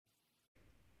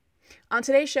On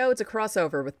today's show, it's a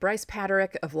crossover with Bryce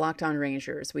Paterick of Locked On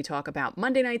Rangers. We talk about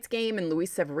Monday night's game and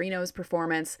Luis Severino's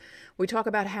performance. We talk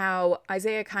about how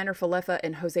Isaiah Kiner-Falefa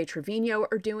and Jose Trevino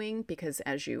are doing, because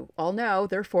as you all know,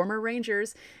 they're former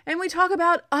Rangers. And we talk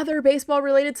about other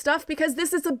baseball-related stuff, because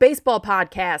this is a baseball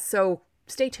podcast. So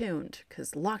stay tuned,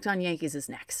 because Locked On Yankees is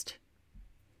next.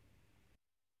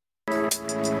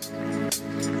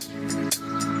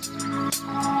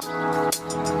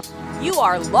 You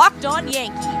are Locked On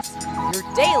Yankees, your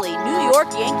daily New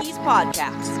York Yankees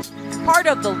podcast. Part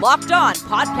of the Locked On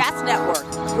Podcast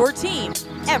Network, your team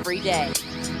every day.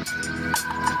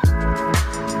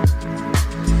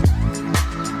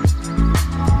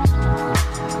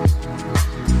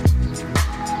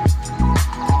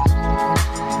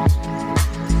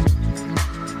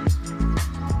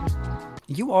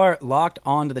 You are locked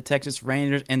on to the Texas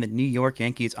Rangers and the New York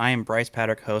Yankees. I am Bryce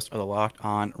Paterick, host of the Locked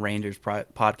On Rangers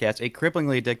podcast, a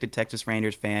cripplingly addicted Texas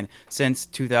Rangers fan since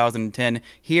 2010.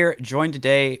 Here, joined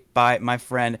today by my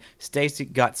friend Stacey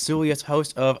Gotsulias,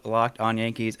 host of Locked On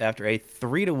Yankees, after a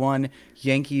 3-1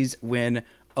 Yankees win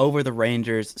over the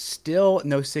Rangers. Still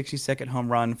no 60-second home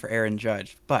run for Aaron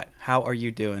Judge. But how are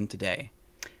you doing today?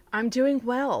 I'm doing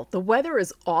well. The weather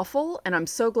is awful, and I'm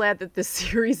so glad that this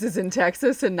series is in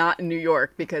Texas and not in New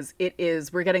York, because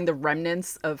we're getting the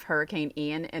remnants of Hurricane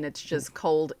Ian, and it's just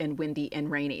cold and windy and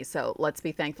rainy. So let's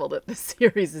be thankful that the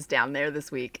series is down there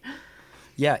this week.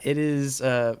 Yeah, it is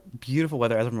beautiful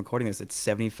weather. As I'm recording this, it's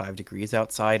 75 degrees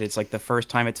outside. It's like the first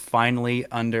time it's finally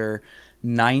under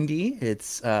 90.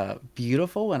 It's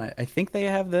beautiful, and I think they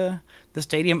have the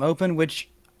stadium open, which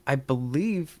I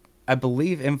believe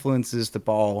influences the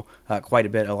ball quite a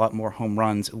bit. A lot more home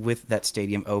runs with that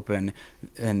stadium open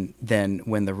and than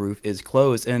when the roof is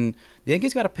closed. And the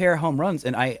Yankees got a pair of home runs,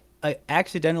 and I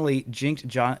accidentally jinxed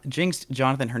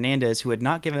Jonathan Hernandez, who had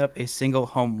not given up a single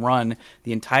home run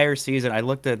the entire season. I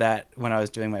looked at that when I was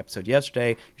doing my episode yesterday.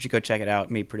 You should go check it out,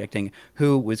 me predicting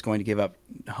who was going to give up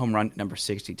home run number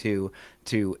 62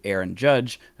 to Aaron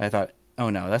Judge. I thought, oh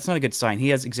no, that's not a good sign. He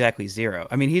has exactly zero.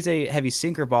 I mean, he's a heavy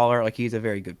sinker baller. Like, he's a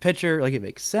very good pitcher. Like, it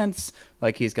makes sense.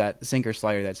 Like, he's got sinker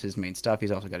slider. That's his main stuff. He's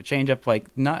also got a changeup.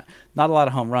 Like, not a lot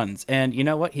of home runs. And you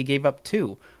know what? He gave up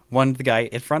two. One to the guy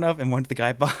in front of and one to the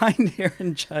guy behind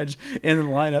Aaron Judge in the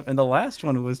lineup. And the last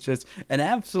one was just an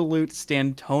absolute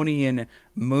Stantonian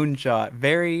moonshot.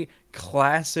 Very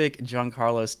classic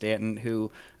Giancarlo Stanton,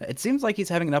 who it seems like he's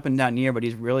having an up and down year, but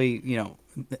he's really,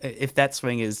 if that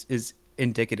swing is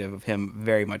indicative of him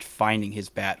very much finding his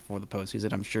bat for the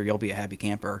postseason, I'm sure you'll be a happy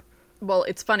camper. Well,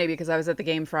 it's funny because I was at the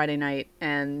game Friday night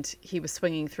and he was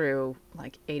swinging through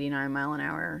like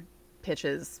 89-mile-an-hour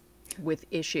pitches with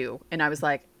issue. And I was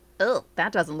like, oh,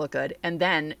 that doesn't look good. And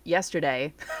then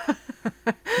yesterday,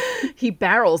 he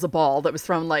barrels a ball that was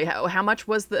thrown like,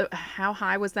 how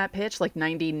high was that pitch? Like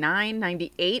 99,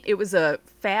 98? It was a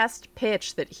fast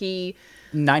pitch that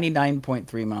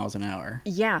 99.3 miles an hour.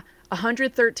 Yeah.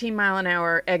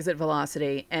 113-mile-an-hour exit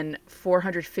velocity and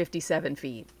 457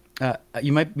 feet.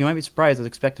 You might be surprised. I was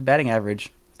expected batting average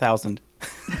 1,000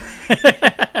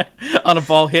 on a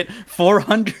ball hit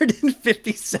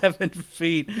 457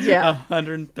 feet. Yeah,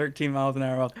 113 miles an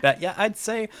hour off the bat. Yeah, I'd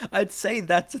say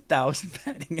that's 1,000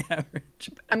 batting average.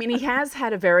 I mean, he has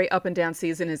had a very up and down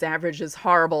season. His average is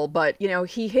horrible, but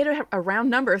he hit a round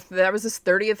number. That was his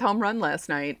 30th home run last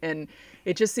night, and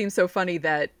it just seems so funny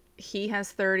that he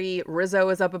has 30, Rizzo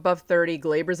is up above 30,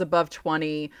 Glaber's above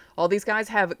 20. All these guys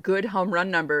have good home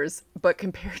run numbers, but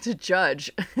compared to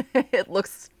Judge,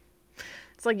 it's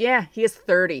like, yeah, he has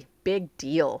 30. Big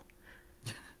deal.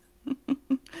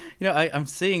 I'm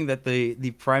seeing that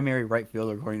the primary right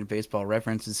fielder, according to Baseball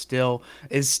Reference, is still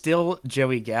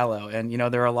Joey Gallo, and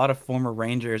there are a lot of former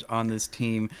Rangers on this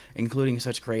team, including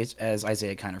such greats as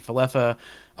Isaiah Kiner-Falefa,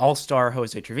 All-Star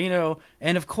Jose Trevino,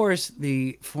 and of course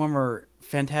the former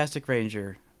fantastic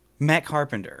Ranger Matt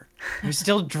Carpenter, who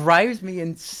still drives me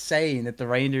insane that the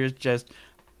Rangers just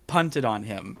punted on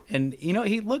him. And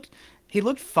he looked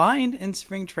fine in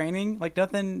spring training, like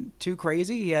nothing too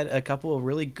crazy. He had a couple of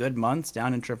really good months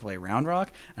down in AAA Round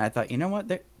Rock, and I thought, you know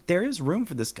what, there is room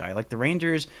for this guy. Like, the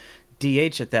Rangers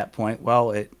DH at that point,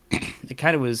 well, it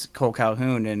kind of was Cole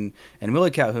Calhoun and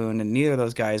Willie Calhoun, and neither of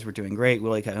those guys were doing great.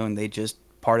 Willie Calhoun, they just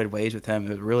parted ways with him.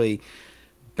 It was really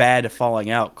bad falling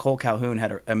out. Cole Calhoun had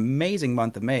an amazing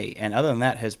month of May, and other than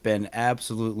that has been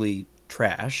absolutely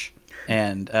trash.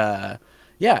 And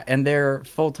and their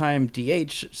full-time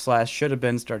DH / should have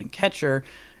been starting catcher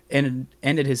and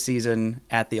ended his season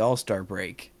at the All-Star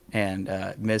break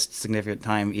and missed significant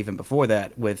time even before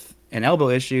that with an elbow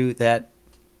issue that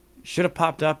should have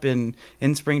popped up in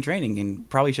spring training and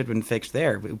probably should have been fixed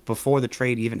there before the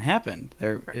trade even happened.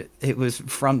 It was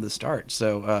from the start.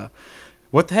 So,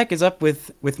 what the heck is up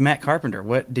with Matt Carpenter?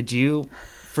 What did you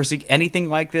foresee anything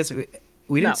like this?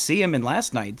 We No. didn't see him in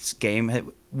last night's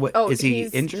game. What Oh, is he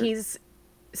injured? he's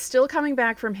still coming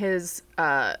back from his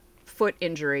foot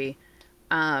injury,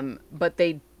 but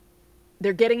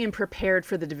they're getting him prepared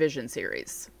for the division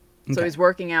series. So Okay. he's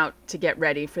working out to get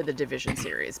ready for the division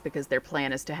series because their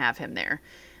plan is to have him there.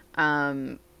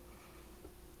 But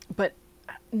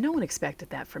no one expected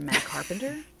that from Matt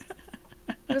Carpenter.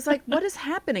 It was like, what is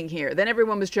happening here? Then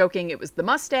everyone was joking it was the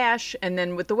mustache, and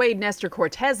then with the way Nestor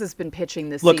Cortez has been pitching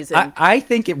this Look, season, I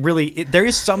think there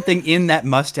is something in that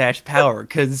mustache power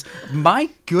because my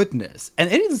goodness,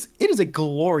 and it is a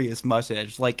glorious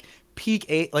mustache, like peak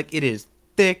eight, like it is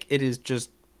thick, it is just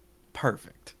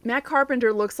perfect. Matt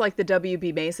Carpenter looks like the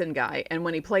W.B. Mason guy, and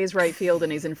when he plays right field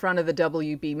and he's in front of the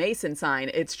W.B. Mason sign,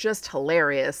 it's just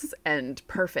hilarious and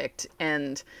perfect.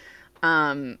 And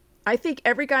I think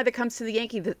every guy that comes to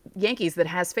the Yankees that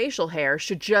has facial hair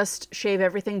should just shave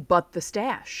everything but the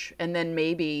stash, and then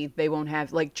maybe they won't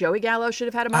have, like, Joey Gallo should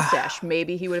have had a mustache.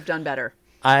 Maybe he would have done better.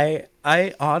 I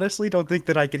honestly don't think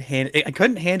that I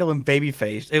couldn't handle him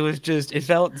babyface. It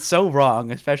felt so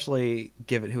wrong, especially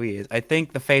given who he is. I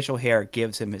think the facial hair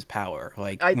gives him his power.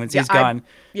 Like once he's gone,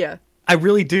 Yeah. I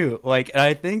really do. Like, and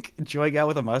I think Joey Gallo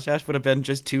with a mustache would have been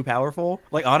just too powerful.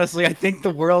 Like, honestly, I think the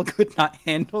world could not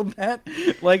handle that.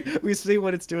 Like, we see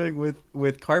what it's doing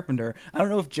with Carpenter. I don't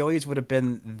know if Joey's would have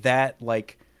been that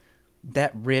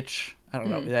rich. I don't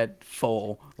know, that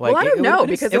full. Like, Well, I don't know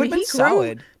because it would have been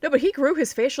solid. No, but he grew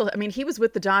his facial. I mean, he was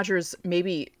with the Dodgers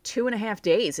maybe 2.5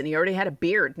 days, and he already had a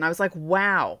beard. And I was like,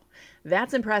 wow,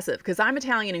 that's impressive. Because I'm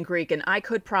Italian and Greek, and I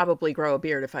could probably grow a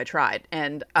beard if I tried.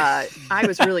 And I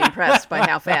was really impressed by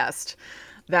how fast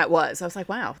that was. I was like,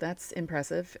 wow, that's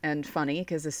impressive and funny.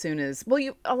 Because as soon as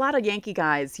a lot of Yankee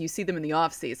guys, you see them in the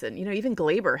off season. You know, even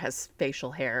Glaber has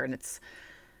facial hair, and it's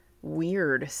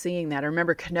weird seeing that. I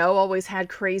remember Cano always had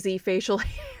crazy facial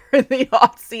hair in the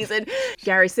off season.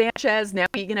 Gary Sanchez, now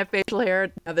he can have facial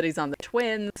hair now that he's on the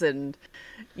Twins. And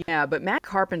yeah, but Matt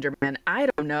Carpenter, man, I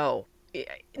don't know.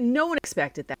 No one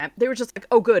expected that. They were just like,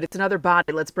 oh, good, it's another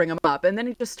body, let's bring him up. And then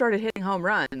he just started hitting home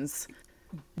runs.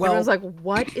 Well, Everyone's like,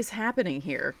 what is happening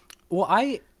here? Well,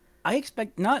 I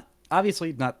expect not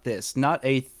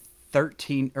a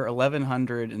 13 or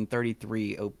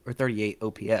 1133 or 38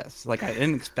 OPS. Like, I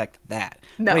didn't expect that.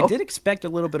 No. But I did expect a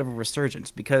little bit of a resurgence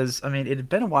because, I mean, it had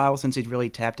been a while since he'd really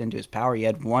tapped into his power. He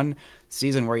had one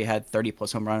season where he had 30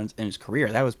 plus home runs in his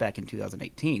career. That was back in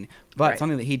 2018. But Right.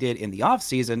 something that he did in the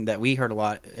offseason that we heard a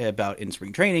lot about in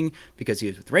spring training because he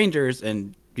was with Rangers,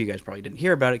 and you guys probably didn't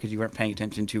hear about it because you weren't paying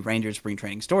attention to Rangers spring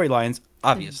training storylines,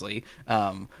 obviously,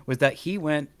 was that he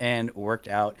went and worked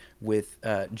out with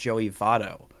Joey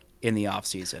Votto in the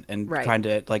offseason and Right. kind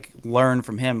of like learn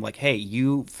from him, like, hey,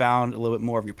 you found a little bit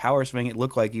more of your power swing. It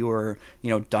looked like you were,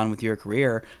 done with your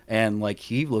career. And like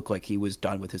he looked like he was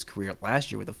done with his career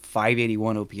last year with a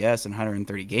 581 OPS and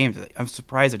 130 games. I'm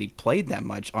surprised that he played that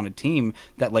much on a team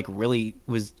that like really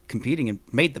was competing and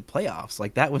made the playoffs.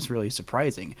 Like that was really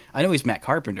surprising. I know he's Matt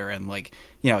Carpenter and like,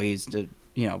 he's the,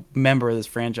 member of this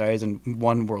franchise and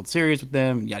won World Series with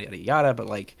them, yada, yada, yada. But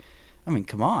like, I mean,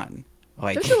 come on.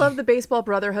 Like, Don't you love the baseball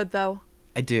brotherhood, though?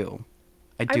 I do.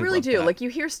 I really love do. that. Like, you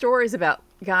hear stories about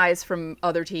guys from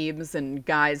other teams and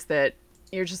guys that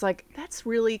you're just like, that's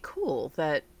really cool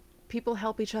that people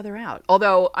help each other out.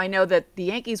 Although I know that the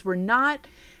Yankees were not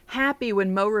happy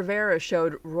when Mo Rivera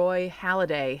showed Roy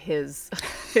Halladay his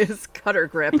cutter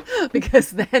grip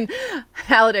because then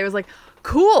Halladay was like,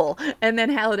 cool. And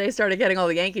then Halladay started getting all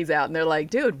the Yankees out and they're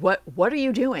like, dude, what are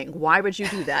you doing? Why would you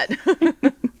do that?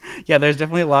 Yeah, there's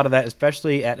definitely a lot of that,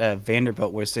 especially at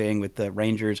Vanderbilt. We're seeing with the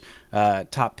Rangers'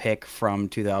 top pick from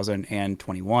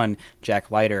 2021,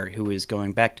 Jack Leiter, who is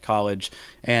going back to college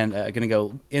and going to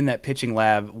go in that pitching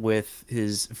lab with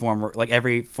his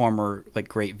every former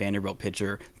great Vanderbilt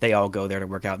pitcher. They all go there to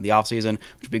work out in the offseason,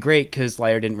 which would be great because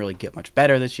Leiter didn't really get much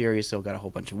better this year. He's still got a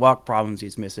whole bunch of walk problems.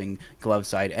 He's missing glove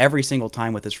side every single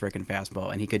time with his frickin'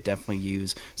 fastball, and he could definitely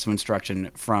use some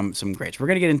instruction from some greats. We're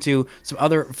going to get into some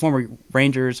other former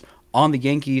Rangers on the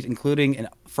Yankees, including a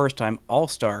first-time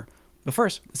All-Star. But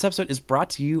first, this episode is brought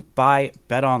to you by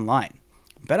BetOnline.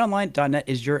 BetOnline.net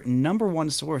is your number one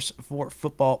source for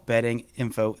football betting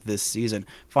info this season.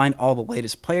 Find all the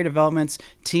latest player developments,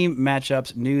 team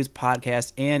matchups, news,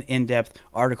 podcasts, and in-depth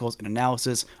articles and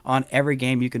analysis on every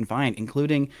game you can find,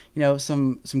 including,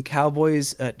 some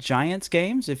Cowboys Giants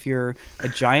games. If you're a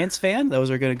Giants fan,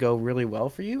 those are going to go really well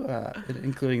for you,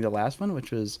 including the last one,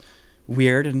 which was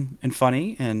weird and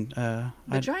funny. And The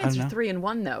I Giants don't are know.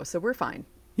 3-1 though, so we're fine.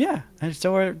 Yeah, and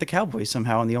so are the Cowboys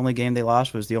somehow, and the only game they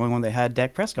lost was the only one they had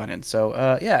Dak Prescott in. So,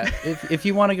 yeah, if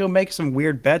you want to go make some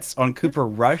weird bets on Cooper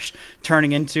Rush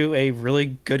turning into a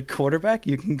really good quarterback,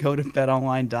 you can go to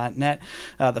betonline.net.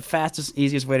 The fastest,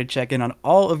 easiest way to check in on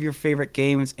all of your favorite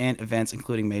games and events,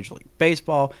 including Major League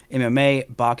Baseball,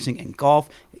 MMA, boxing, and golf.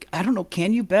 I don't know,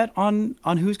 can you bet on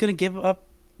who's going to give up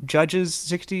Judge's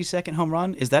 60-second home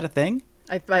run? Is that a thing?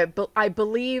 I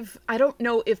believe, I don't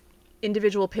know if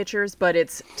individual pitchers, but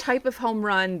it's type of home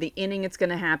run, the inning it's going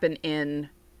to happen in,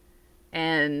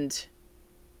 and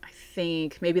I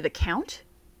think maybe the count.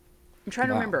 I'm trying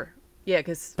to Wow. remember. Yeah,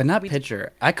 because But not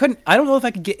pitcher. I couldn't. I don't know if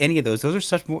I could get any of those.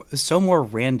 Those are so more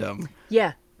random.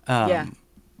 Yeah, yeah, Um,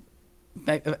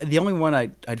 the only one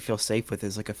I'd feel safe with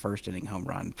is like a first inning home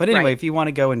run. But anyway, right. if you want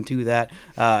to go and do that,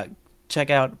 check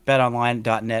out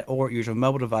betonline.net or use your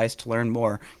mobile device to learn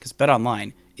more because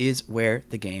BetOnline is where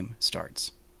the game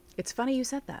starts. It's funny you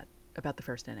said that about the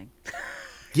first inning. I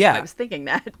Yeah. was thinking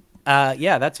that.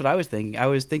 Yeah, that's what I was thinking. I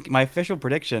was thinking my official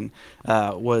prediction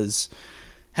was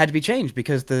had to be changed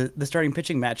because the starting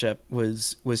pitching matchup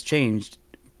was changed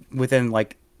within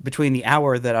like between the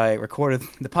hour that I recorded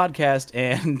the podcast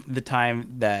and the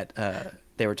time that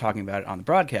they were talking about it on the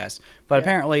broadcast. But Yeah.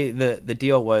 apparently the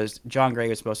deal was John Gray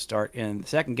was supposed to start in the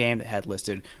second game that had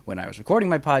listed when I was recording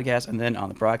my podcast, and then on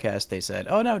the broadcast they said,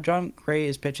 "Oh no, John Gray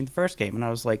is pitching the first game," and I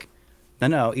was like.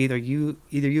 No, either you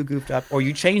goofed up or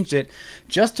you changed it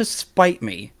just to spite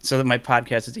me so that my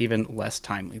podcast is even less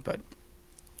timely. But of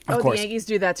Oh, the course, Yankees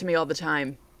do that to me all the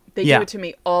time. They do yeah. it to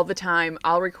me all the time.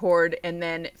 I'll record, and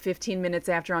then 15 minutes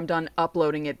after I'm done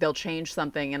uploading it, they'll change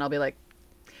something, and I'll be like,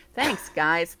 thanks,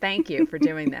 guys. Thank you for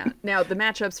doing that. Now, the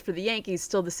matchups for the Yankees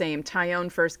still the same.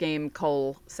 Tyone first game,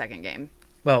 Cole second game.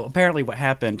 Well, apparently what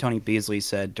happened, Tony Beasley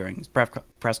said during his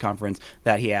press conference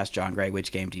that he asked John Gray,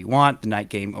 which game do you want, the night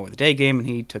game or the day game, and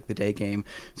he took the day game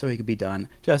so he could be done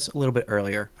just a little bit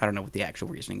earlier. I don't know what the actual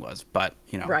reasoning was, but,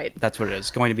 Right. that's what it is.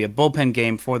 Going to be a bullpen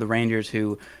game for the Rangers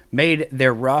who made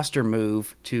their roster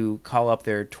move to call up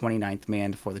their 29th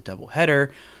man for the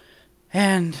doubleheader,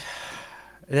 and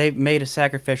they made a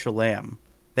sacrificial lamb.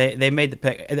 They made the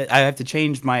pick. I have to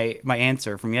change my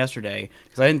answer from yesterday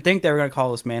because I didn't think they were going to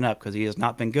call this man up because he has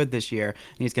not been good this year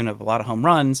and he's given up a lot of home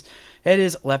runs. It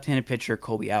is left-handed pitcher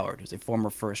Colby Allard, who's a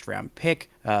former first-round pick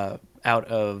out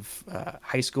of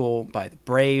high school by the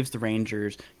Braves. The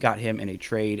Rangers got him in a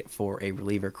trade for a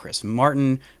reliever, Chris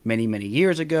Martin, many, many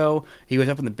years ago. He was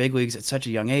up in the big leagues at such a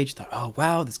young age. Thought, oh,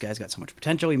 wow, this guy's got so much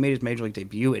potential. He made his major league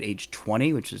debut at age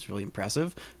 20, which is really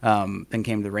impressive. Then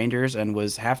came to the Rangers and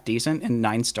was half decent in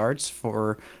 9 starts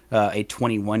for a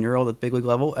 21-year-old at the big league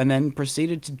level, and then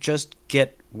proceeded to just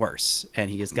get worse, and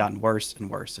he has gotten worse and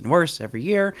worse and worse every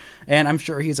year. And I'm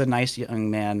sure he's a nice young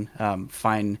man,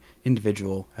 fine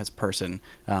individual as a person,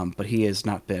 but he has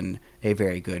not been a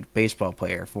very good baseball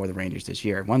player for the Rangers this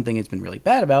year. One thing he's been really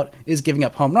bad about is giving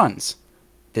up home runs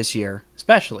this year,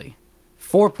 especially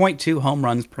 4.2 home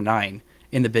runs per 9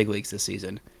 in the big leagues this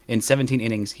season. In 17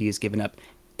 innings, he has given up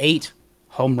 8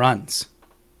 home runs,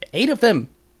 8 of them.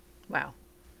 Wow.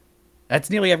 That's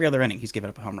nearly every other inning he's given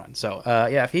up a home run. So,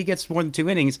 yeah, if he gets more than 2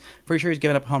 innings, pretty sure he's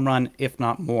given up a home run, if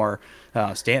not more.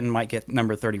 Stanton might get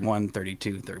number 31,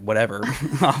 32, 30, whatever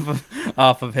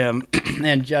off of him.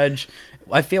 And Judge,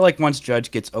 I feel like once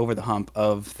Judge gets over the hump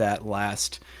of that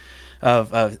last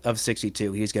of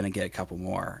 62, he's going to get a couple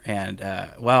more. And,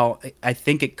 well, I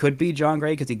think it could be John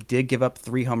Gray because he did give up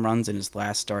 3 home runs in his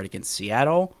last start against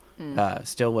Seattle.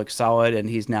 Still looks solid, and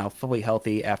he's now fully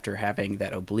healthy after having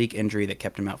that oblique injury that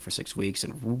kept him out for 6 weeks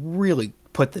and really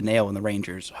put the nail in the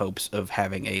Rangers' hopes of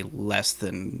having a less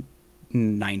than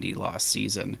 90 loss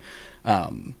season.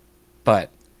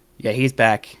 But yeah, he's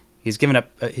back. He's given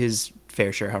up his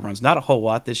fair share of home runs. Not a whole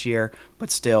lot this year, but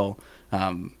still,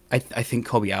 I think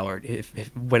Colby Allard,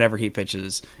 if whenever he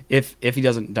pitches, if he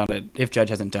doesn't done it, if Judge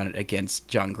hasn't done it against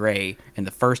John Gray in the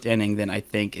first inning, then I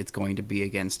think it's going to be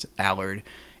against Allard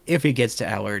if he gets to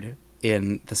Allard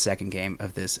in the second game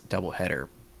of this doubleheader.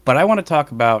 But I want to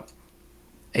talk about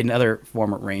another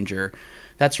former Ranger.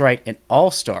 That's right, an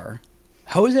all-star,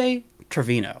 Jose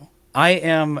Trevino. I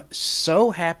am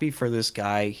so happy for this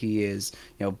guy. He is,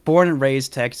 born and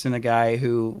raised Texan, a guy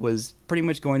who was pretty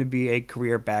much going to be a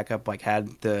career backup, like had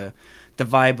the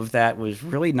vibe of that, was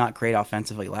really not great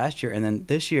offensively last year, and then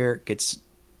this year gets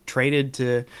traded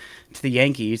to the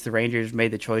Yankees. The Rangers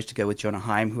made the choice to go with Jonah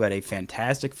Heim, who had a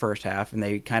fantastic first half, and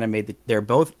they kind of they're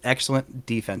both excellent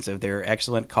defensive. They're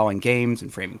excellent calling games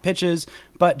and framing pitches,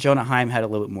 but Jonah Heim had a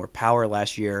little bit more power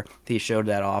last year. He showed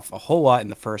that off a whole lot in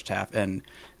the first half and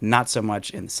not so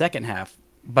much in the second half.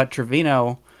 But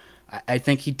Trevino, I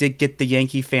think he did get the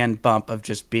Yankee fan bump of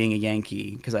just being a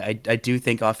Yankee because I do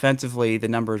think offensively the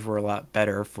numbers were a lot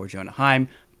better for Jonah Heim.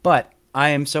 But I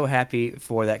am so happy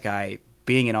for that guy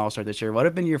being an All-Star this year. What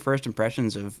have been your first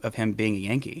impressions of him being a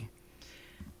Yankee?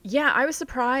 Yeah, I was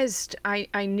surprised.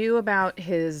 I knew about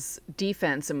his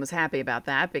defense and was happy about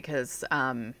that because,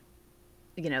 the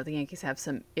Yankees have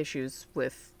some issues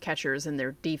with catchers in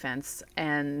their defense.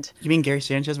 And You mean Gary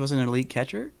Sanchez was an elite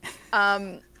catcher?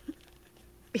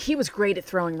 he was great at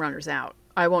throwing runners out.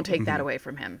 I won't take that away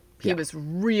from him. He Yeah. was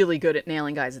really good at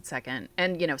nailing guys at second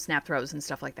and, snap throws and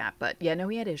stuff like that. But yeah, no,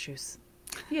 he had issues.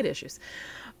 He had issues.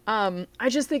 I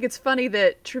just think it's funny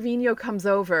that Trevino comes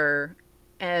over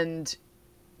and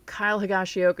Kyle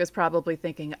Higashioka is probably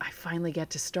thinking, I finally get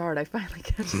to start. I finally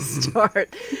get to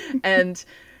start. And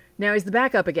now he's the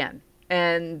backup again.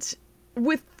 And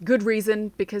with good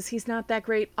reason, because he's not that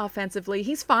great offensively.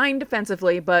 He's fine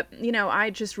defensively, but,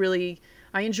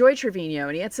 I enjoy Trevino.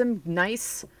 And he had some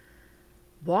nice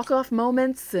walk-off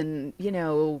moments and,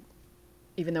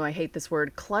 even though I hate this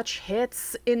word, clutch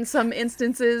hits in some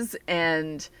instances.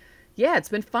 And yeah, it's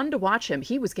been fun to watch him.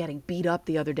 He was getting beat up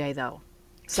the other day, though.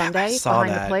 I Sunday saw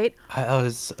behind that. the plate. I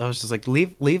was just like,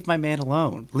 leave my man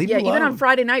alone. Leave Yeah, him even on alone.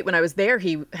 Friday night when I was there,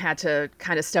 he had to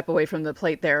kind of step away from the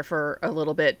plate there for a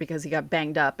little bit because he got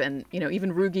banged up. And,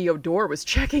 even Rugi Odor was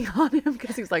checking on him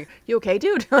because he was like, you okay,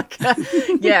 dude?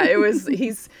 Yeah,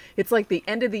 it's like the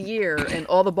end of the year and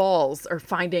all the balls are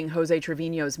finding Jose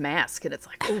Trevino's mask. And it's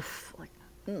like, oof.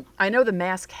 I know the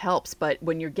mask helps, but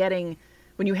when you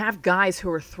have guys who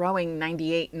are throwing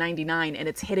 98, 99 and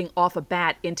it's hitting off a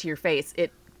bat into your face,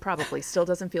 it probably still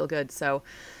doesn't feel good. So,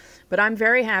 but I'm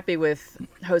very happy with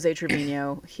Jose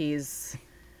Trevino. He's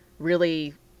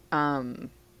really,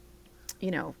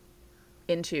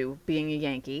 into being a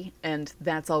Yankee, and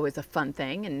that's always a fun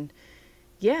thing. And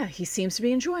yeah, he seems to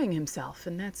be enjoying himself,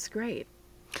 and that's great.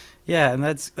 Yeah, and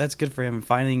that's good for him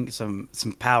finding some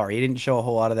power. He didn't show a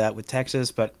whole lot of that with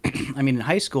Texas, but I mean, in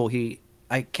high school,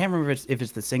 I can't remember if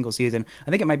it's the single season. I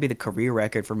think it might be the career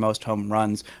record for most home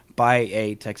runs by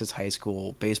a Texas high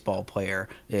school baseball player.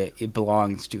 It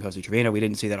belongs to Jose Trevino. We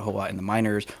didn't see that a whole lot in the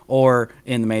minors or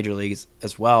in the major leagues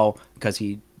as well because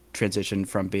he transitioned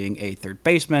from being a third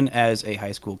baseman as a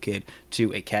high school kid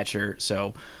to a catcher.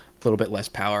 So a little bit less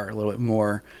power, a little bit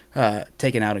more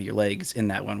taken out of your legs in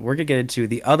that one. We're going to get into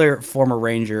the other former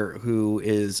Ranger who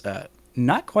is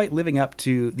not quite living up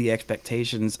to the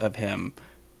expectations of him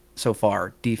so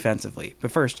far defensively.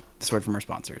 But first, this word from our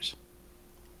sponsors.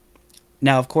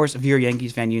 Now, of course, if you're a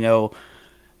Yankees fan, you know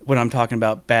when I'm talking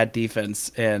about bad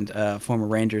defense and former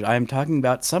Rangers, I am talking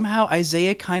about somehow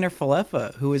Isaiah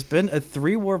Kiner-Falefa, who has been a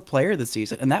three-WAR player this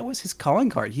season, and that was his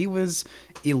calling card. He was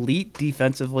elite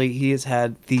defensively. He has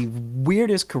had the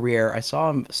weirdest career. I saw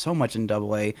him so much in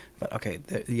Double A, but okay,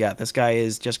 this guy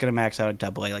is just going to max out at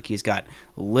Double A. Like, he's got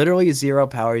literally zero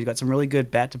power. He's got some really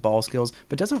good bat-to-ball skills,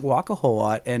 but doesn't walk a whole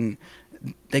lot, and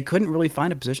they couldn't really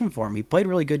find a position for him. He played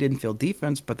really good infield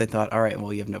defense, but they thought, all right,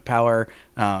 well, you have no power.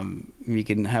 You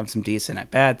can have some decent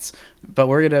at bats, but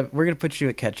we're gonna put you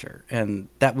at catcher, and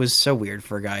that was so weird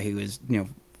for a guy who is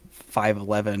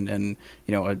 5'11" and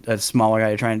a smaller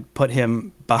guy to try and put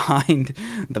him behind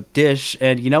the dish.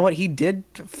 And you know what? He did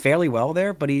fairly well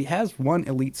there, but he has one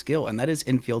elite skill, and that is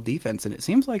infield defense. And it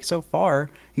seems like so far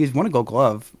he's won a Gold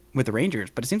Glove with the Rangers,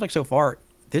 but it seems like so far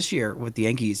this year with the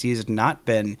Yankees, he's not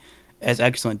been as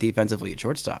excellent defensively at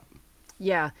shortstop.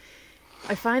 Yeah.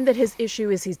 I find that his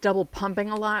issue is he's double pumping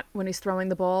a lot when he's throwing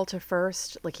the ball to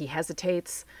first. Like, he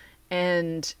hesitates.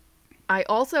 And I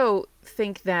also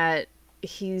think that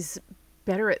he's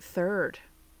better at third.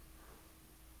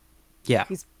 Yeah.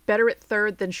 He's better at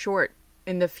third than short.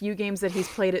 In the few games that he's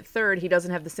played at third, he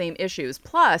doesn't have the same issues.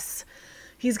 Plus,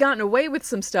 he's gotten away with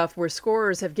some stuff where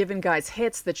scorers have given guys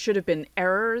hits that should have been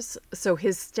errors, so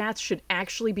his stats should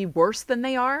actually be worse than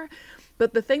they are.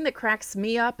 But the thing that cracks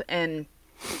me up and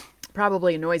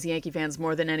probably annoys Yankee fans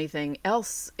more than anything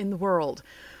else in the world,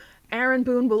 Aaron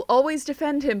Boone will always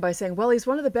defend him by saying, well, he's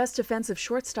one of the best defensive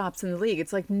shortstops in the league.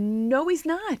 It's like, no, he's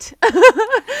not.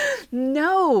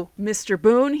 No, Mr.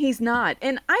 Boone, he's not.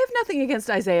 And I have nothing against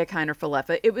Isaiah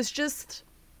Kiner-Falefa. It was just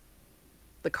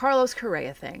the Carlos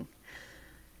Correa thing.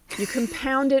 You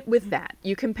compound it with that.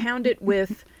 You compound it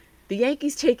with the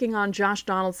Yankees taking on Josh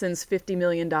Donaldson's $50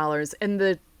 million and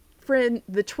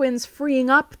the Twins freeing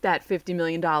up that $50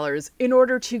 million in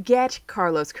order to get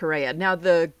Carlos Correa. Now,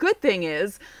 the good thing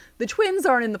is the Twins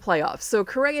aren't in the playoffs, so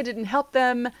Correa didn't help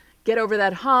them get over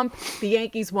that hump. The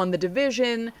Yankees won the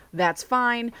division. That's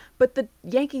fine. But the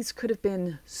Yankees could have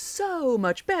been so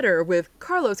much better with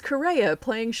Carlos Correa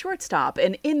playing shortstop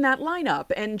and in that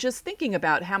lineup. And just thinking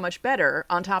about how much better,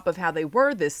 on top of how they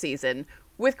were this season,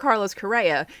 with Carlos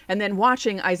Correa, and then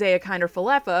watching Isaiah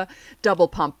Kiner-Falefa double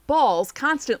pump balls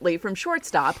constantly from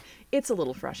shortstop, it's a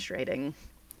little frustrating.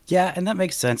 Yeah, and that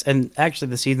makes sense. And actually,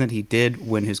 the season that he did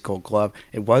win his Gold Glove,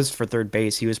 it was for third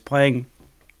base. He was playing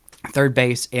third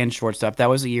base and shortstop. That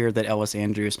was the year that Elvis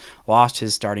Andrus lost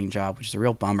his starting job, which is a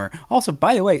real bummer. Also,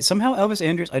 by the way, somehow Elvis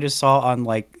Andrus, I just saw on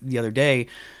like the other day,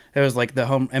 it was like the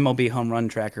home MLB home run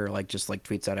tracker, like just like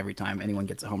tweets out every time anyone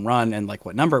gets a home run and like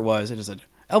what number it was. It just said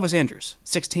Elvis Andrus,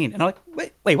 16. And I'm like,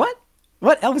 wait, what?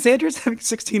 What? Elvis Andrus having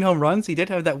 16 home runs? He did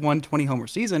have that 120 homer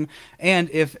season. And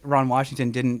if Ron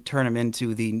Washington didn't turn him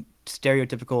into the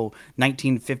stereotypical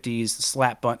 1950s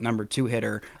slap bunt number 2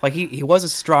 hitter, like he was a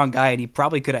strong guy and he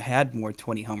probably could have had more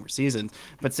 20 homer seasons.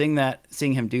 But seeing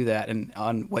him do that and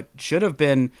on what should have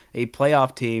been a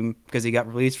playoff team because he got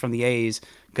released from the A's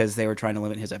because they were trying to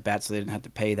limit his at-bats so they didn't have to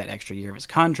pay that extra year of his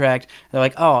contract. They're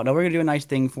like, oh, no, we're going to do a nice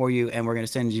thing for you, and we're going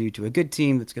to send you to a good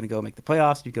team that's going to go make the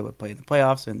playoffs. You go play in the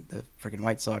playoffs, and the freaking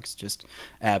White Sox just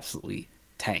absolutely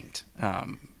tanked.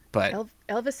 But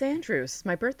Elvis Andrus,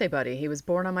 my birthday buddy. He was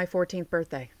born on my 14th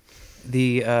birthday.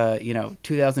 The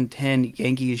 2010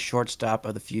 Yankees shortstop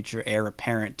of the future, heir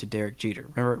apparent to Derek Jeter.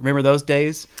 Remember those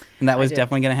days? And that was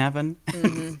definitely going to happen?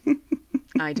 Mm-hmm.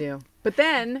 I do. But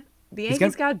then the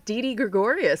Yankees got Didi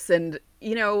Gregorius, and,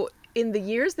 in the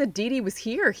years that Didi was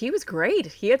here, he was great.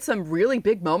 He had some really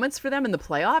big moments for them in the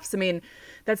playoffs. I mean,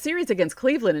 that series against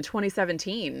Cleveland in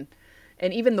 2017,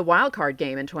 and even the wild card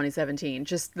game in 2017,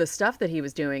 just the stuff that he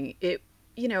was doing,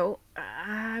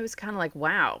 I was kind of like,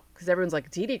 wow, because everyone's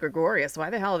like, Didi Gregorius, why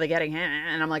the hell are they getting him?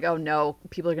 And I'm like, oh no,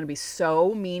 people are going to be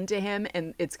so mean to him,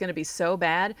 and it's going to be so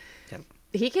bad. Yep.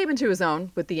 He came into his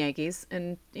own with the Yankees,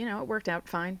 and, it worked out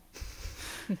fine.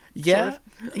 Yeah,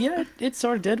 it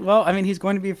sort of did. Well, I mean, Elvis is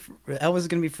going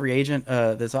to be free agent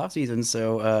this offseason,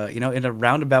 so, in a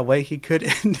roundabout way, he could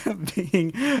end up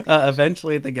being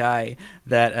eventually the guy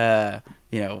that,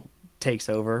 takes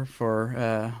over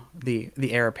for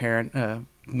the heir apparent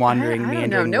wandering,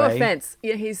 meandering way. No way. offense.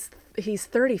 Yeah, he's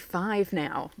 35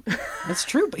 now. That's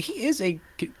true, but he is a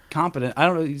competent. I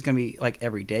don't know if he's going to be like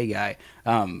everyday guy,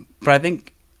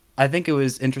 but I think it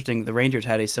was interesting. The Rangers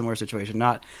had a similar situation,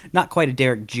 not quite a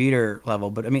Derek Jeter level,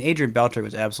 but I mean, Adrian Beltre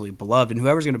was absolutely beloved, and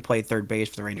whoever's going to play third base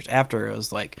for the Rangers after, it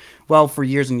was like, well, for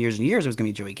years and years and years, it was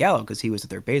going to be Joey Gallo because he was the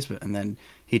third baseman, and then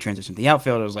he transitioned to the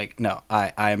outfield. I was like, no,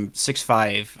 I'm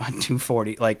 6'5",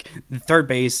 240. Like, the third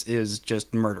base is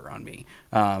just murder on me.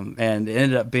 And it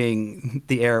ended up being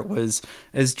the heir was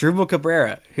Drupal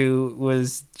Cabrera, who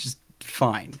was just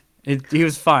fine. He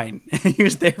was fine. He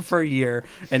was there for a year,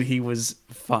 and he was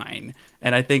fine.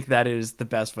 And I think that is the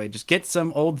best way. Just get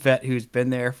some old vet who's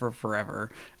been there for forever,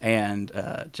 and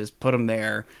just put him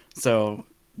there. So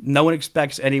no one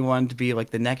expects anyone to be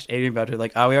like the next Adrian Beltre.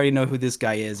 Like, oh, we already know who this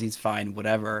guy is. He's fine,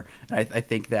 whatever. And I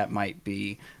think that might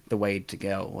be the way to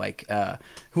go. Like,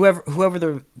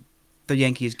 whoever the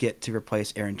Yankees get to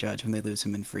replace Aaron Judge when they lose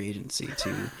him in free agency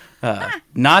to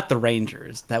not the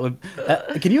Rangers. That would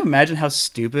can you imagine how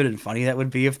stupid and funny that would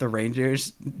be if the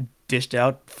Rangers dished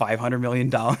out $500 million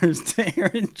to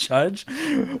Aaron Judge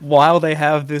while they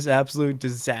have this absolute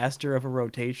disaster of a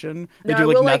rotation? No,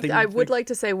 I would like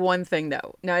to say one thing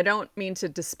though. Now, I don't mean to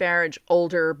disparage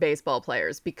older baseball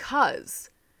players, because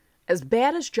as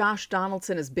bad as Josh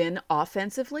Donaldson has been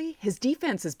offensively, his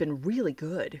defense has been really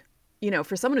good.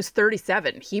 For someone who's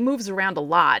 37, he moves around a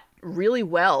lot really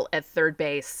well at third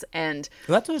base. And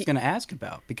well, that's what I was going to ask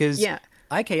about, because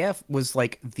IKF was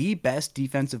like the best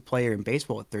defensive player in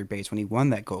baseball at third base when he won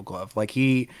that Gold Glove. Like,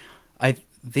 I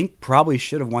think probably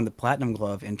should have won the Platinum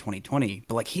Glove in 2020,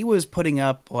 but like he was putting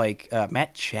up like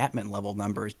Matt Chapman level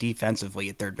numbers defensively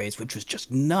at third base, which was just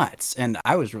nuts. And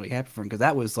I was really happy for him because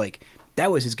that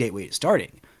was his gateway to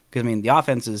starting. Because, I mean, the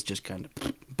offense is just kind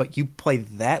of... But you play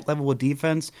that level of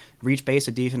defense, reach base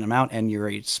a decent amount, and you're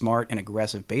a smart and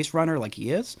aggressive base runner like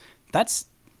he is, that's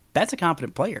a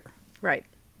competent player. Right.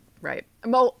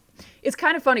 Well, it's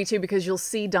kind of funny, too, because you'll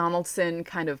see Donaldson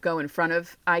kind of go in front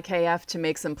of IKF to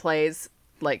make some plays,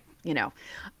 like,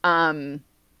 kind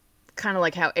of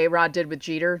like how A-Rod did with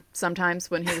Jeter sometimes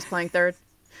when he was playing third.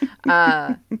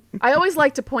 I always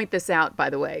like to point this out, by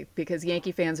the way, because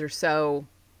Yankee fans are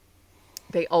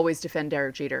they always defend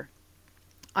Derek Jeter.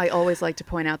 I always like to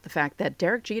point out the fact that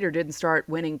Derek Jeter didn't start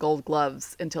winning Gold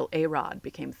Gloves until A-Rod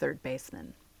became third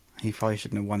baseman. He probably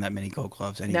shouldn't have won that many Gold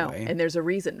Gloves anyway. No, and there's a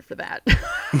reason for that.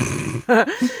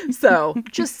 So,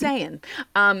 just saying.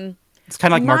 It's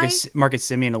kind of like My Marcus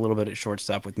Simeon a little bit at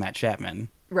shortstop with Matt Chapman.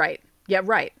 Right. Yeah,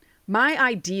 right. My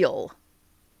ideal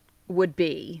would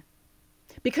be,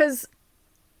 because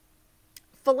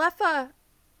Falefa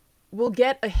will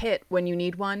get a hit when you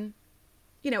need one.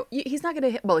 You know, he's not going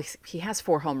to hit. Well, he has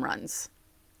 4 home runs,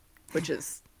 which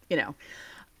is,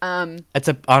 It's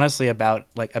honestly about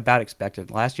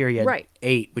expected. Last year he had right.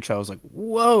 8, which I was like,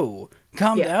 whoa,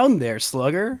 calm Yeah. down there,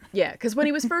 slugger. Yeah, because when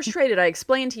he was first traded, I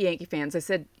explained to Yankee fans, I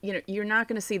said, you're not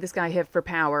going to see this guy hit for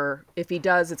power. If he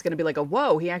does, it's going to be like a,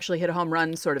 whoa, he actually hit a home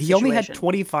run sort of He situation. only had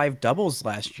 25 doubles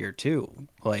last year too.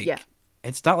 Like, Yeah.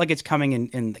 it's not like it's coming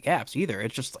in the gaps either.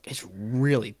 It's just like it's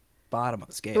really bottom of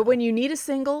the scale. But when you need a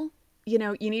single, you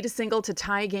need a single to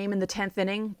tie a game in the 10th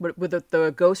inning with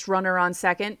the ghost runner on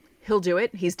second. He'll do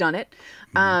it. He's done it.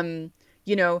 Mm-hmm.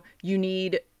 You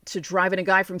need to drive in a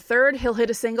guy from third. He'll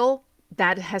hit a single.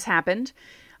 That has happened.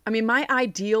 I mean, my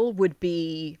ideal would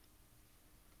be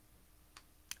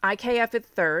IKF at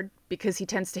third because he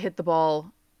tends to hit the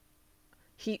ball.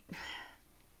 It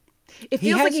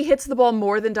feels like he hits the ball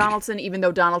more than Donaldson, even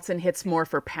though Donaldson hits more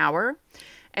for power.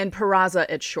 And Peraza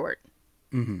at short.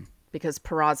 Mm-hmm. Because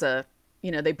Peraza,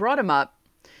 they brought him up.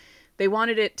 They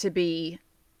wanted it to be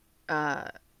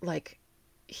like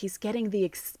he's getting the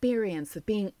experience of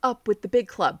being up with the big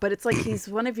club. But it's like he's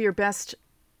one of your best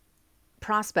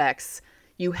prospects.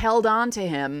 You held on to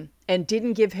him and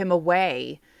didn't give him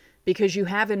away because you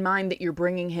have in mind that you're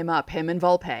bringing him up, him and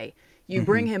Volpe. You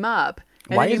bring him up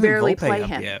and Why then you isn't barely Volpe play up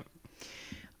him. yet?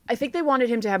 I think they wanted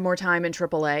him to have more time in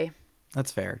AAA.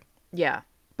 That's fair. Yeah.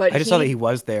 But I just saw that he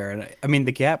was there, and I mean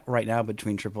the gap right now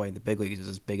between AAA and the big leagues is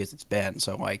as big as it's been.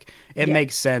 So like it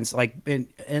makes sense. Like in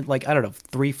like I don't know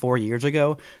 3-4 years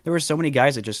ago, there were so many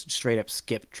guys that just straight up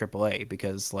skipped AAA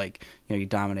because like you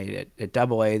dominated at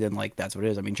AA, then like that's what it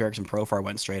is. I mean Jerickson Profar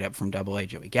went straight up from AA.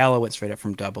 Joey Gallo went straight up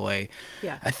from AA.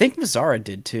 Yeah. I think Mazzara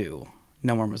did too.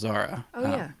 No more Mazzara. Oh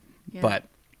yeah. But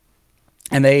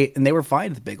and they were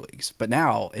fine at the big leagues, but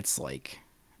now it's like.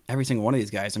 Every single one of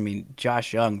these guys. I mean,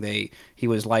 Josh Young, he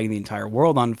was lighting the entire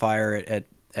world on fire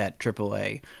at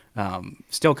AAA,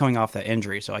 still coming off that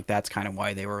injury. So like that's kind of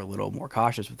why they were a little more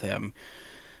cautious with him.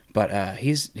 But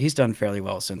he's done fairly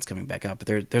well since coming back up.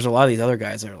 But there's a lot of these other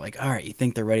guys that are like, all right, you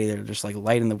think they're ready? They're just like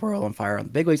lighting the world on fire on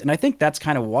the big leagues. And I think that's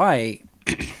kind of why.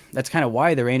 That's kind of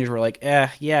why the Rangers were like,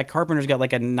 yeah, Carpenter's got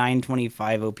like a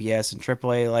 925 OPS in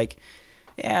AAA, like.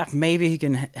 Yeah, maybe he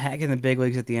can hack in the big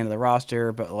leagues at the end of the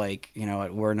roster, but like,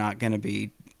 we're not going to be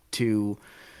too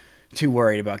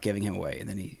worried about giving him away. And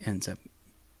then he ends up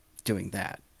doing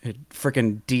that.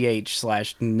 Freaking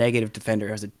DH/negative defender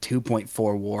has a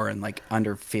 2.4 WAR in like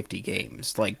under 50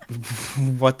 games. Like,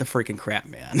 what the freaking crap,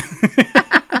 man?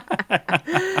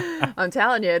 I'm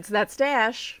telling you, it's that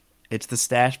stash. It's the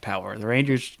stash power. The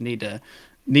Rangers need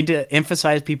to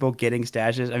emphasize people getting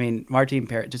stashes. I mean, Martin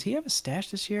Parrott, does he have a stash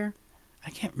this year? I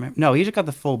can't remember. No, he just got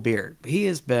the full beard. He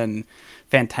has been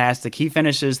fantastic. He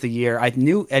finishes the year. I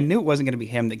knew it wasn't going to be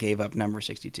him that gave up number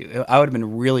 62. I would have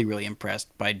been really, really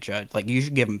impressed by Judge. Like, you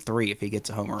should give him 3 if he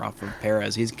gets a homer off of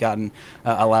Perez. He's gotten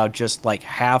allowed just like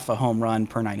half a home run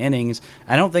per 9 innings.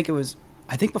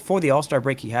 I think before the All-Star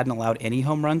break, he hadn't allowed any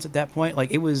home runs at that point.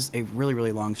 Like, it was a really,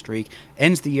 really long streak.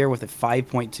 Ends the year with a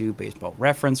 5.2 baseball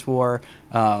reference WAR.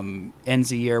 Ends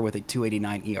the year with a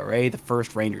 2.89 ERA. The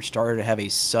first Ranger starter to have a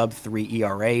sub-3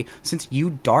 ERA since Yu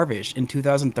Darvish in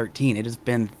 2013. It has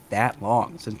been that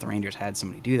long since the Rangers had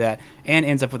somebody do that. And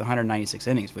ends up with 196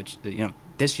 innings, which,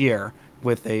 this year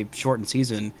with a shortened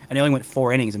season, and he only went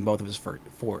 4 innings in both of his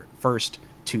first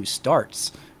 2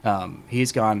 starts.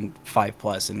 He's gone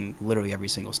 5+ in literally every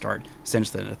single start since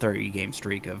the 30-game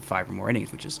streak of 5 or more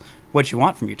innings, which is what you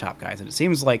want from your top guys. And it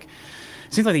seems like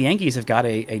the Yankees have got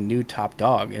a new top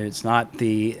dog, and it's not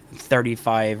the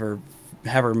 35 or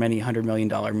however many $100 million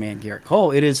man Garrett Cole.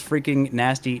 It is freaking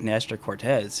nasty Nestor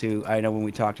Cortez, who I know when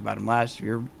we talked about him last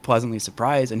year, pleasantly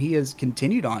surprised, and he has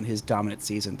continued on his dominant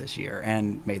season this year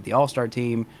and made the All-Star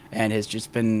team and has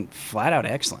just been flat out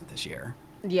excellent this year.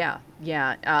 Yeah.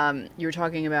 You were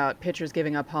talking about pitchers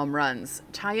giving up home runs.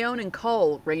 Tyone and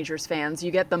Cole, Rangers fans,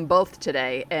 you get them both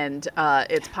today, and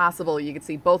it's possible you could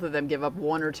see both of them give up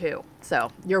 1 or 2.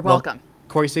 So you're welcome. Well,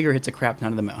 Corey Seager hits a crap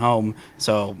ton of them at home,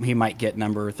 so he might get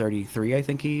number 33, I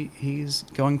think he's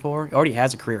going for. He already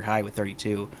has a career high with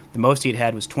 32. The most he'd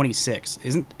had was 26.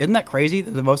 Isn't that crazy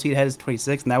that the most he'd had is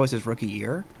 26, and that was his rookie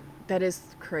year? That is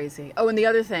crazy. Oh, and the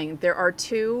other thing, there are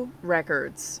 2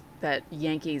 records that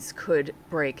Yankees could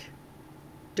break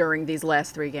during these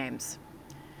last 3 games.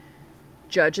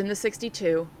 Judge in the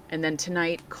 62, and then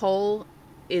tonight Cole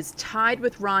is tied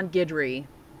with Ron Guidry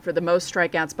for the most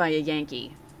strikeouts by a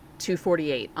Yankee,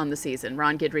 248 on the season.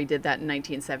 Ron Guidry did that in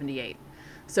 1978.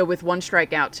 So with one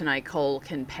strikeout tonight, Cole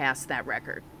can pass that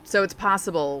record. So it's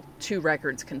possible 2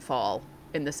 records can fall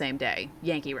in the same day,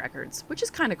 Yankee records, which is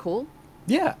kind of cool.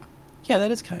 Yeah. Yeah, that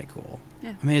is kind of cool.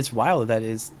 Yeah. I mean, it's wild that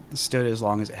is stood as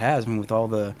long as it has. I mean, with all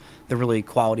the really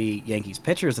quality Yankees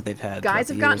pitchers that they've had. Guys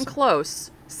have gotten close.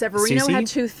 Severino CC? had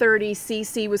 230.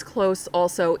 CC was close,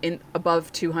 also in above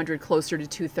 200, closer to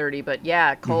 230. But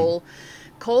yeah,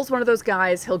 Cole's one of those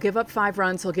guys. He'll give up 5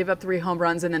 runs, he'll give up 3 home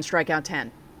runs, and then strike out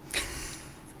 10.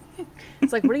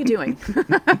 It's like, what are you doing?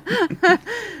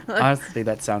 Honestly,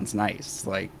 that sounds nice.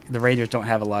 Like, the Rangers don't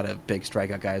have a lot of big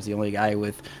strikeout guys. The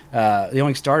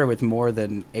only starter with more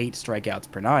than 8 strikeouts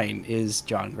per 9 is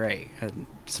John Gray. And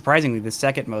surprisingly, the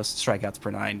second most strikeouts per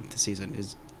 9 this season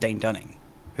is Dane Dunning,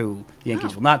 who the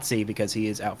Yankees will not see because he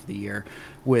is out for the year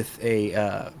with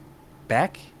a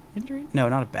back injury. No,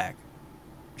 not a back.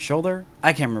 Shoulder?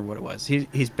 I can't remember what it was.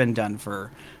 He's been done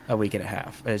for a week and a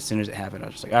half. As soon as it happened, I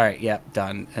was just like, all right, yeah,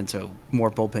 done. And so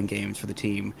more bullpen games for the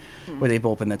team with a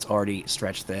bullpen that's already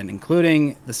stretched thin,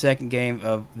 including the second game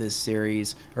of this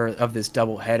series, or of this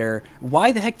doubleheader.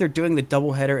 Why the heck they're doing the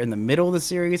doubleheader in the middle of the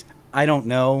series, I don't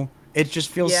know. It just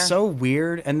feels so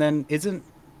weird. And then isn't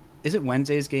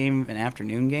Wednesday's game an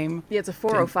afternoon game? Yeah, it's a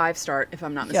 4:05 start, if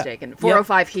I'm not mistaken.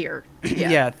 4:05 here.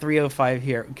 Yeah, 3:05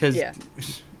 here. Because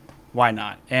why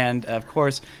not? And, of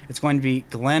course, it's going to be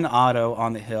Glenn Otto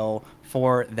on the hill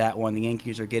for that one. The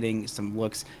Yankees are getting some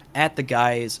looks at the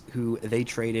guys who they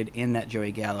traded in that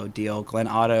Joey Gallo deal. Glenn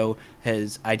Otto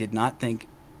I did not think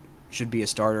should be a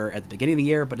starter at the beginning of the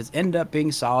year, but has ended up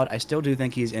being solid. I still do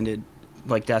think he's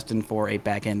destined for a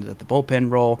back end at the bullpen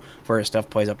role where his stuff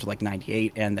plays up to like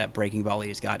 98, and that breaking ball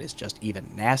he's got is just even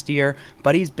nastier.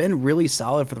 But he's been really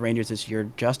solid for the Rangers this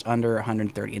year, just under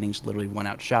 130 innings, literally 1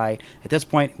 out shy. At this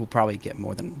point, we'll probably get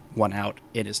more than 1 out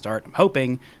in his start. I'm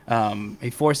hoping a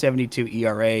 4.72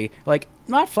 ERA, like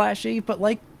not flashy, but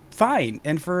like fine.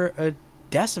 And for a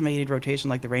decimated rotation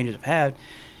like the Rangers have had,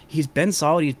 he's been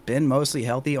solid. He's been mostly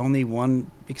healthy, only 1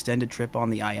 extended trip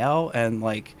on the IL, and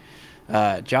like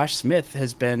Josh Smith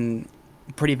has been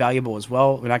pretty valuable as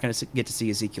well. We're not going to get to see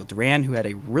Ezekiel Duran, who had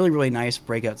a really, really nice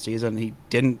breakout season. He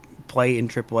didn't play in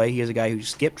AAA. He is a guy who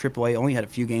skipped AAA, only had a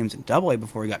few games in AA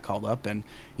before he got called up, and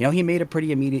he made a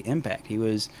pretty immediate impact. He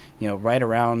was right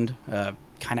around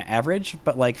kind of average,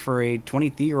 but like for a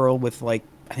 23-year-old with like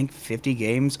I think 50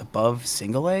 games above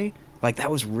single A, like that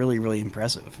was really, really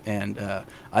impressive. And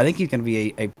I think he's going to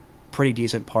be a pretty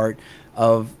decent part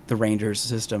of the Rangers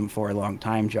system for a long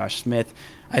time. Josh Smith,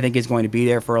 I think, is going to be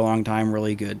there for a long time.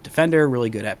 Really good defender, really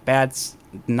good at bats.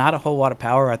 Not a whole lot of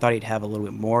power. I thought he'd have a little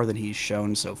bit more than he's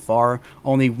shown so far.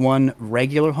 Only 1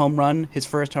 regular home run. His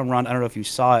first home run, I don't know if you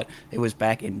saw it. It was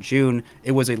back in June.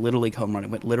 It was a Little League home run. It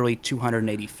went literally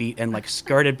 280 feet and like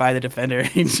skirted by the defender.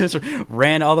 He just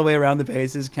ran all the way around the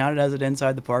bases, counted as it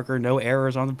inside the Parker. No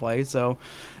errors on the play. So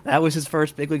that was his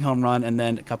first big league home run. And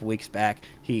then a couple weeks back,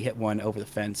 he hit one over the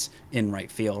fence in right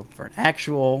field for an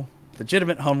actual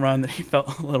legitimate home run that he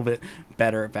felt a little bit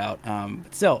better about.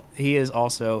 But still, he has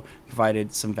also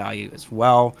provided some value as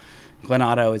well. Glenn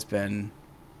Otto has been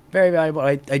very valuable.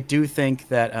 I do think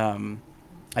that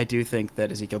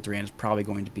Ezekiel Duran is probably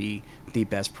going to be the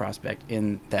best prospect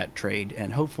in that trade,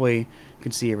 and hopefully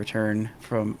could see a return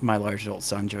from my large adult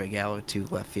son Joey Gallo to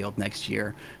left field next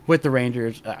year with the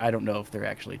Rangers. I don't know if they're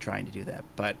actually trying to do that,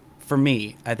 but for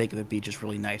me, I think it would be just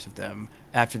really nice of them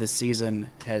after this season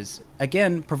has,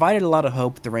 again, provided a lot of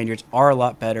hope. The Rangers are a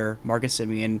lot better. Marcus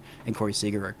Semien and Corey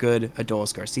Seager are good.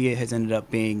 Adolis Garcia has ended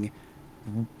up being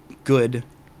good.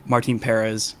 Martin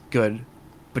Perez, good.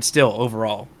 But still,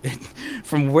 overall,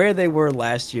 from where they were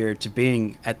last year to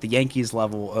being at the Yankees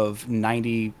level of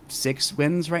 96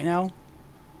 wins right now,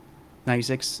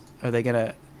 96, do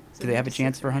they have a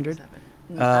chance for 100?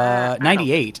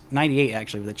 98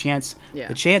 actually, with a chance. Yeah.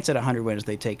 The chance at 100 wins,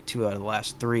 they take 2 out of the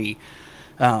last 3.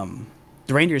 The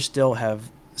Rangers still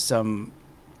have some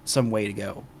way to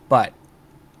go, but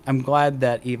I'm glad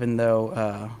that even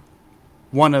though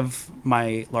one of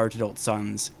my large adult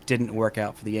sons didn't work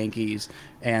out for the Yankees,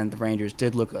 and the Rangers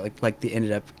did look like they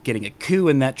ended up getting a coup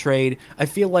in that trade, I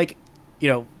feel like,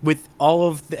 with all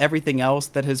of everything else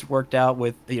that has worked out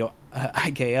with,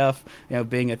 IKF,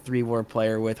 being a 3-WAR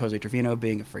player, with Jose Trevino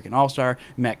being a freaking all-star,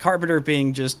 Matt Carpenter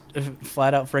being just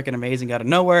flat out freaking amazing out of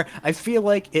nowhere, I feel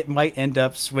like it might end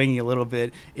up swinging a little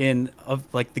bit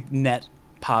like the net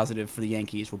positive for the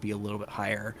Yankees will be a little bit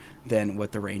higher than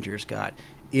what the Rangers got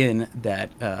in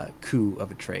that coup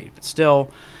of a trade. But still,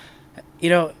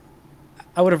 I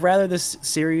would have rather this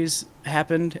series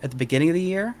happened at the beginning of the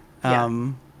year.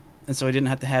 Yeah. And so I didn't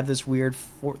have to have this weird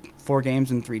 4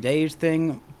 games in 3 days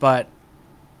thing. But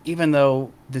even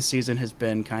though this season has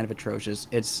been kind of atrocious,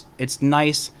 it's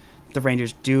nice the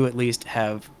Rangers do at least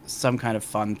have some kind of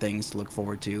fun things to look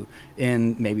forward to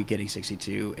in maybe getting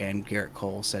 62 and Garrett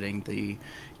Cole setting the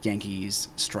Yankees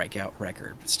strikeout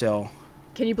record. But still,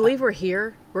 Can you believe we're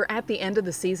here? We're at the end of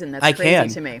the season. That's I crazy can.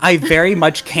 to me. I very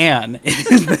much can.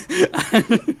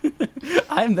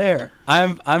 I'm there.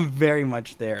 I'm very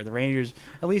much there. The Rangers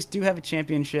at least do have a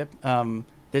championship.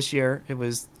 This year it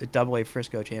was a Double-A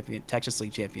Frisco champion, Texas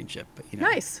League championship. But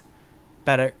Nice.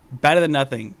 better than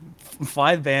nothing.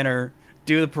 Fly the banner,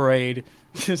 do the parade.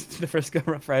 Just the Frisco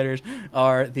Rough Riders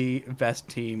are the best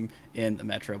team in the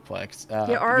Metroplex.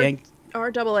 Yeah,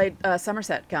 our Double-A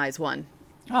Somerset guys won.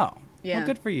 Oh, Yeah. well,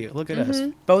 good for you. Look at us,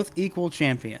 both equal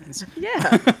champions.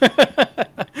 Yeah.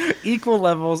 Equal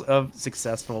levels of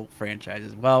successful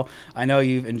franchises. Well, I know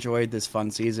you've enjoyed this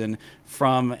fun season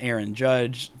from Aaron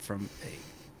Judge, from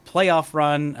a playoff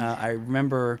run. I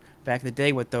remember back in the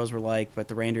day what those were like, but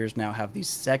the Rangers now have the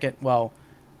second. Well,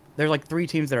 there's like 3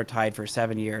 teams that are tied for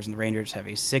 7 years, and the Rangers have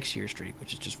a 6-year streak,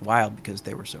 which is just wild because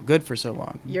they were so good for so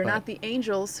long. You're not the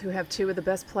Angels, who have 2 of the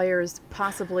best players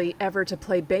possibly ever to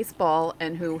play baseball,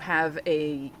 and who have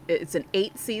it's an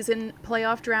 8-season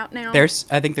playoff drought now.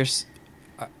 I think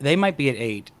they might be at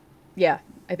 8. Yeah,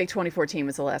 I think 2014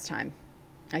 was the last time.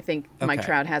 I think Mike Okay.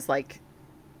 Trout has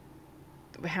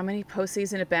how many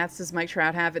postseason at bats does Mike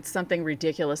Trout have? It's something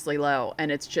ridiculously low,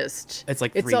 and it's just It's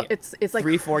like it's like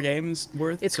 3-4 games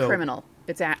worth. It's so criminal.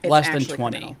 It's less than actually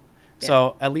 20. criminal. Yeah.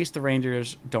 So at least the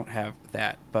Rangers don't have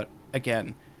that. But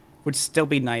again, would still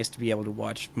be nice to be able to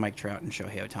watch Mike Trout and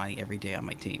Shohei Ohtani every day on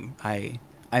my team. I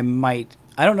might.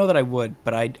 I don't know that I would,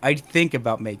 but I'd think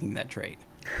about making that trade.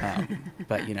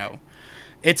 But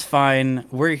it's fine.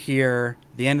 We're here.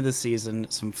 The end of the season.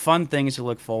 Some fun things to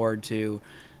look forward to.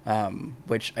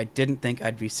 Which I didn't think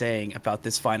I'd be saying about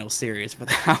this final series, with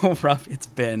how rough it's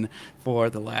been for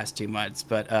the last 2 months.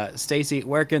 But Stacey,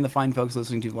 where can the fine folks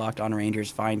listening to Locked On Rangers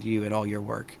find you and all your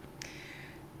work?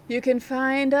 You can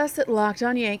find us at Locked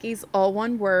On Yankees, all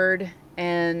one word,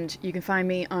 and you can find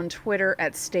me on Twitter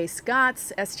at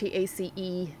StayScots,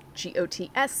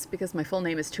 StaceGots, because my full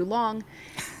name is too long.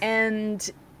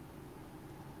 And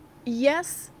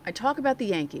yes, I talk about the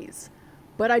Yankees,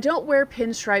 but I don't wear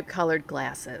pinstripe-colored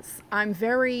glasses. I'm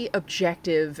very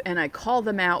objective, and I call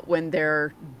them out when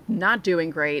they're not doing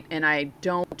great, and I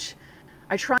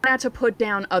try not to put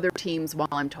down other teams while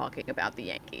I'm talking about the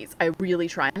Yankees. I really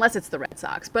try, unless it's the Red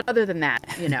Sox. But other than that,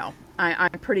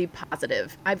 I'm pretty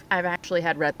positive. I've actually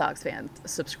had Red Sox fans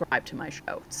subscribe to my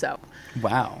show, so.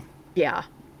 Wow. Yeah.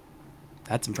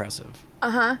 That's impressive.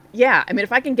 Uh-huh. Yeah. I mean,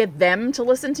 if I can get them to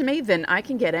listen to me, then I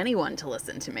can get anyone to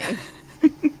listen to me.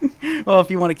 Well,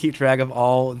 if you want to keep track of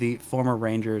all the former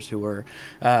Rangers who are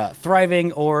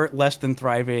thriving or less than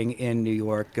thriving in New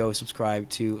York, go subscribe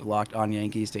to Locked On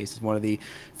Yankees. Stace is one of the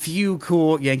few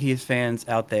cool Yankees fans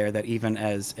out there that, even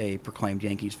as a proclaimed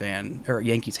Yankees fan or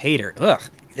Yankees hater, Oh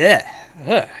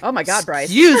my God, Bryce.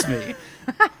 Excuse me.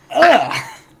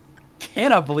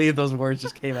 Cannot believe those words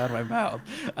just came out of my mouth.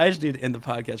 I just need to end the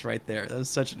podcast right there. That was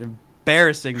such an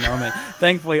embarrassing moment.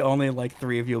 Thankfully, only like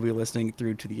 3 of you will be listening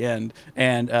through to the end.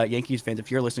 And Yankees fans, if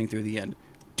you're listening through the end,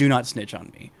 do not snitch on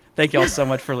me. Thank you all so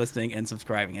much for listening and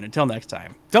subscribing. And until next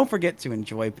time, don't forget to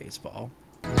enjoy baseball.